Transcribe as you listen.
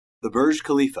The Burj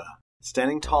Khalifa,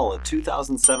 standing tall at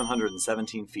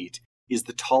 2,717 feet, is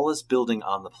the tallest building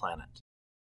on the planet.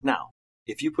 Now,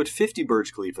 if you put 50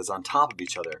 Burj Khalifas on top of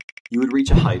each other, you would reach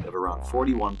a height of around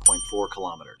 41.4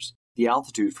 kilometers, the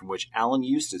altitude from which Alan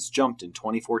Eustace jumped in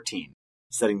 2014,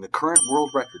 setting the current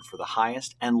world record for the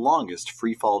highest and longest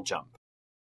freefall jump.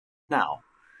 Now,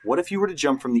 what if you were to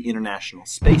jump from the International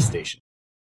Space Station,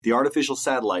 the artificial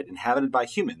satellite inhabited by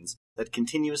humans that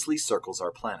continuously circles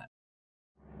our planet?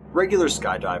 Regular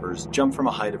skydivers jump from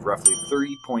a height of roughly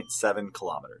 30.7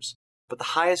 kilometers, but the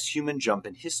highest human jump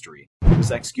in history was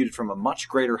executed from a much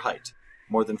greater height,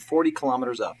 more than 40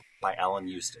 kilometers up, by Alan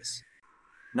Eustace.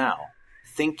 Now,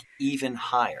 think even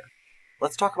higher.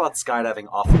 Let's talk about skydiving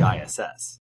off the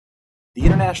ISS. The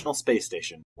International Space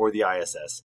Station, or the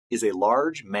ISS, is a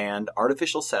large, manned,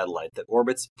 artificial satellite that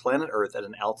orbits planet Earth at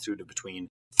an altitude of between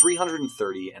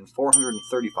 330 and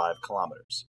 435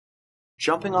 kilometers.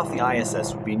 Jumping off the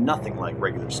ISS would be nothing like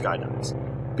regular skydives,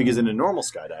 because in a normal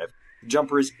skydive, the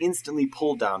jumper is instantly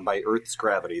pulled down by Earth's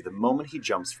gravity the moment he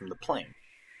jumps from the plane.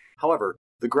 However,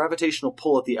 the gravitational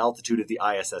pull at the altitude of the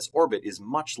ISS orbit is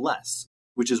much less,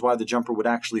 which is why the jumper would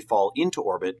actually fall into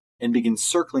orbit and begin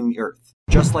circling the Earth,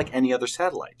 just like any other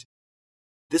satellite.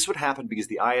 This would happen because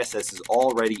the ISS is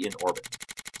already in orbit,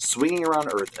 swinging around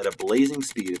Earth at a blazing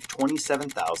speed of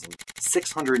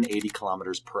 27,680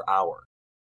 kilometers per hour.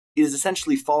 It is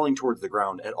essentially falling towards the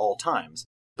ground at all times,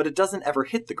 but it doesn't ever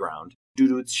hit the ground due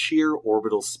to its sheer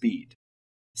orbital speed.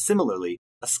 Similarly,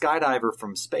 a skydiver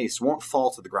from space won't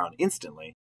fall to the ground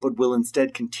instantly, but will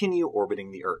instead continue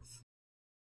orbiting the Earth.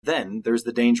 Then there's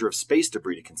the danger of space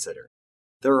debris to consider.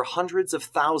 There are hundreds of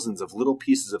thousands of little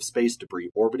pieces of space debris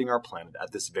orbiting our planet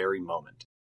at this very moment.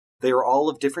 They are all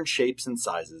of different shapes and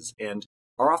sizes, and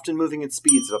are often moving at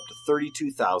speeds of up to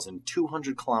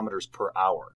 32,200 kilometers per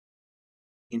hour.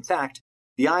 In fact,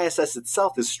 the ISS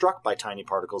itself is struck by tiny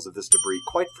particles of this debris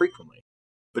quite frequently,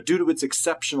 but due to its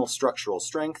exceptional structural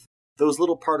strength, those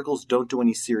little particles don't do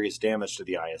any serious damage to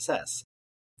the ISS.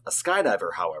 A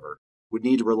skydiver, however, would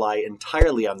need to rely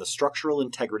entirely on the structural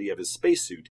integrity of his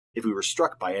spacesuit if he were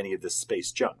struck by any of this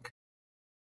space junk.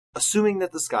 Assuming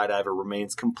that the skydiver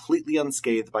remains completely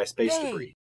unscathed by space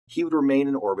debris, he would remain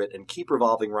in orbit and keep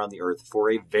revolving around the Earth for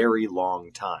a very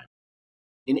long time.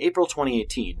 In April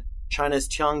 2018, China's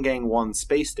Tiangong-1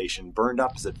 space station burned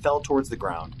up as it fell towards the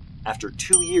ground after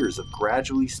 2 years of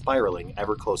gradually spiraling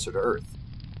ever closer to Earth.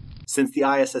 Since the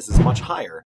ISS is much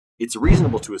higher, it's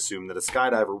reasonable to assume that a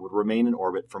skydiver would remain in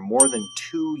orbit for more than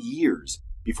 2 years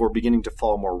before beginning to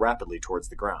fall more rapidly towards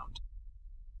the ground.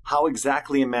 How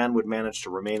exactly a man would manage to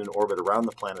remain in orbit around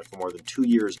the planet for more than 2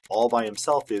 years all by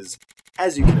himself is,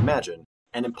 as you can imagine,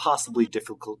 an impossibly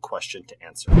difficult question to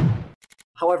answer.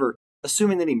 However,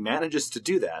 assuming that he manages to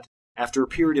do that, after a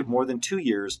period of more than 2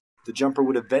 years, the jumper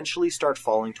would eventually start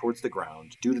falling towards the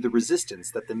ground due to the resistance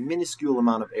that the minuscule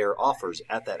amount of air offers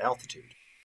at that altitude.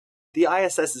 The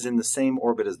ISS is in the same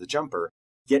orbit as the jumper,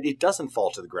 yet it doesn't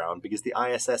fall to the ground because the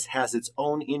ISS has its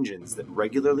own engines that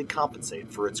regularly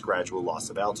compensate for its gradual loss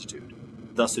of altitude,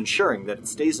 thus ensuring that it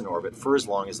stays in orbit for as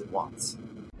long as it wants.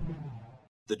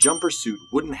 The jumper's suit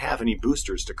wouldn't have any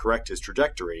boosters to correct his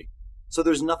trajectory, so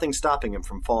there's nothing stopping him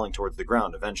from falling towards the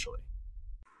ground eventually.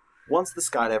 Once the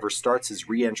skydiver starts his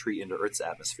re-entry into Earth's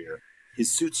atmosphere,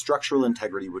 his suit's structural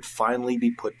integrity would finally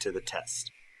be put to the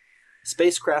test.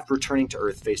 Spacecraft returning to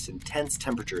Earth face intense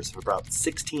temperatures of about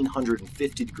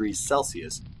 1,650 degrees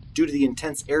Celsius due to the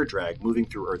intense air drag moving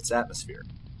through Earth's atmosphere.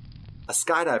 A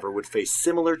skydiver would face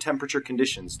similar temperature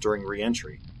conditions during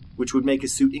re-entry, which would make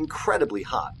his suit incredibly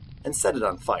hot and set it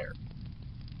on fire.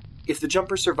 If the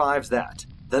jumper survives that,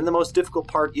 then the most difficult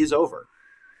part is over.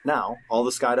 Now, all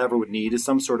the skydiver would need is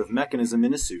some sort of mechanism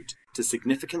in his suit to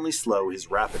significantly slow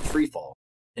his rapid freefall,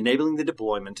 enabling the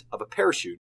deployment of a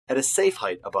parachute at a safe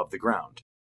height above the ground.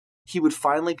 He would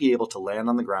finally be able to land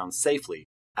on the ground safely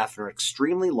after an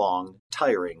extremely long,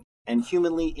 tiring, and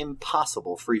humanly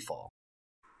impossible freefall.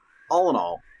 All in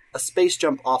all, a space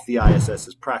jump off the ISS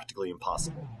is practically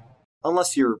impossible.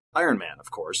 Unless you're Iron Man, of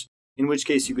course, in which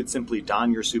case you could simply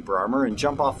don your super armor and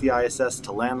jump off the ISS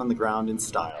to land on the ground in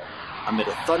style, amid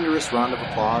a thunderous round of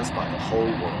applause by the whole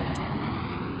world.